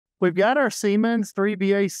We've got our Siemens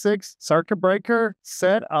 3BA6 circuit breaker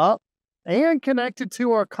set up and connected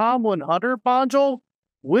to our COM100 module,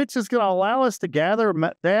 which is going to allow us to gather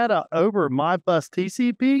data over Modbus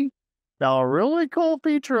TCP. Now, a really cool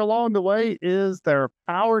feature along the way is their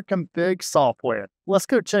Powerconfig software. Let's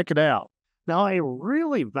go check it out. Now, a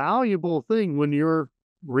really valuable thing when you're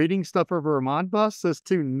reading stuff over a Modbus is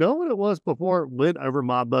to know what it was before it went over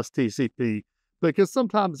Modbus TCP, because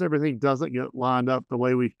sometimes everything doesn't get lined up the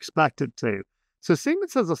way we expect it to. So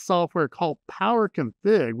Siemens has a software called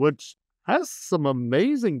Powerconfig, which has some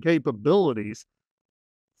amazing capabilities.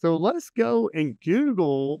 So let's go and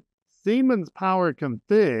Google Siemens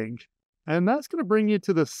Powerconfig, and that's going to bring you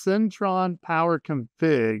to the Centron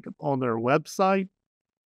Powerconfig on their website.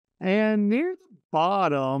 And near the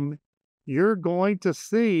bottom, you're going to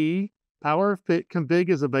see Powerconfig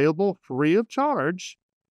is available free of charge.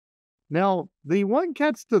 Now, the one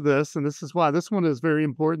catch to this, and this is why this one is very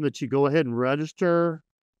important that you go ahead and register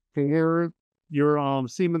for your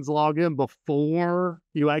Siemens login before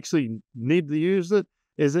you actually need to use it,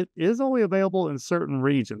 is only available in certain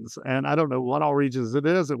regions. And I don't know what all regions it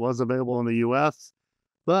is. It was available in the US.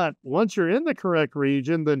 But once you're in the correct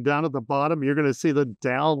region, then down at the bottom, you're going to see the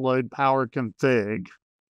download Powerconfig.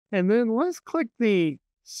 And then let's click the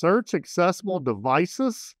search accessible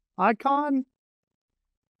devices icon.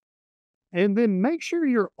 And then make sure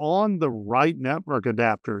you're on the right network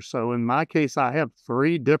adapter. So in my case, I have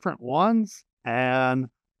 3 different ones. And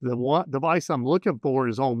the one device I'm looking for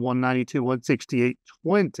is on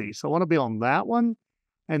 192.168.20. So I want to be on that one.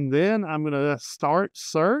 And then I'm going to start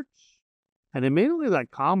search. And immediately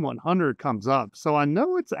that COM100 comes up. So I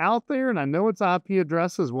know it's out there, and I know its IP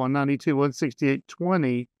address is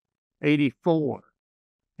 192.168.20.84.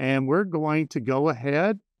 And we're going to go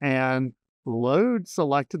ahead and load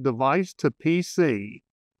selected device to PC.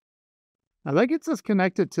 Now that gets us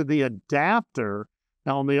connected to the adapter.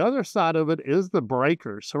 Now on the other side of it is the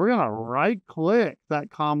breaker. So we're going to right-click that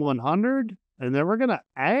COM100, and then we're going to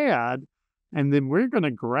add, and then we're going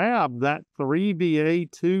to grab that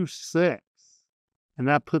 3BA26. And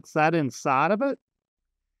that puts that inside of it.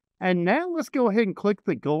 And now let's go ahead and click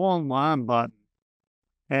the Go Online button.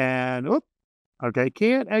 And, okay,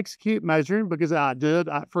 can't execute measuring because I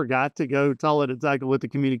forgot to go tell it exactly what the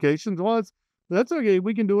communications was. That's okay,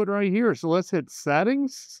 we can do it right here. So let's hit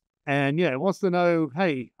Settings. And yeah, it wants to know,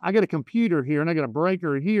 hey, I got a computer here and I got a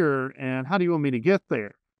breaker here, and how do you want me to get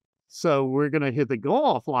there? So we're going to hit the Go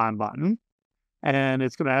Offline button. And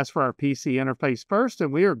it's going to ask for our PC interface first,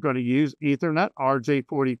 and we are going to use Ethernet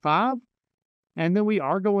RJ45. And then we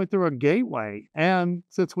are going through a gateway. And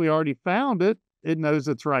since we already found it, it knows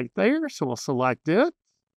it's right there, so we'll select it.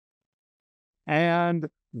 And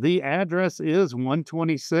the address is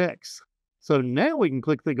 126. So now we can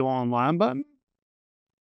click the Go Online button.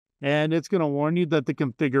 And it's going to warn you that the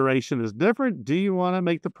configuration is different. Do you want to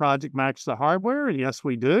make the project match the hardware? And yes,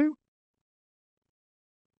 we do.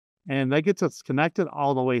 And that gets us connected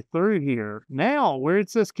all the way through here. Now, where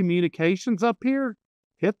it says communications up here,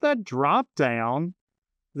 hit that drop down.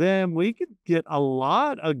 Then we could get a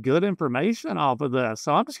lot of good information off of this.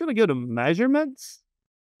 So I'm just going to go to measurements.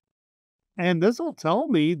 And this will tell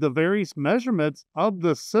me the various measurements of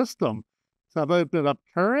the system. So I've opened up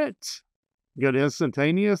current, go to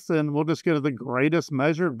instantaneous, and we'll just go to the greatest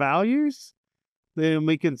measured values. Then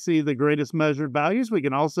we can see the greatest measured values. We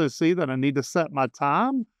can also see that I need to set my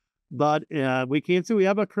time. But we can see we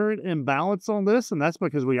have a current imbalance on this, and that's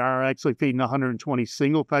because we are actually feeding 120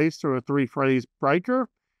 single phase through a 3-phase breaker.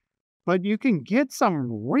 But you can get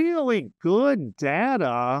some really good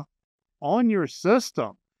data on your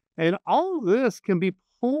system. And all of this can be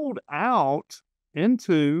pulled out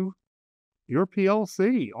into your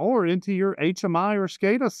PLC or into your HMI or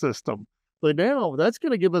SCADA system. But now that's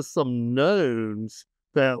going to give us some nodes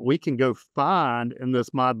that we can go find in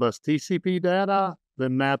this Modbus TCP data,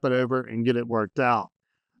 then map it over and get it worked out.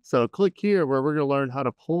 So click here where we're going to learn how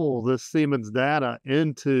to pull this Siemens data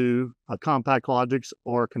into a Compact Logix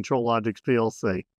or Control Logix PLC.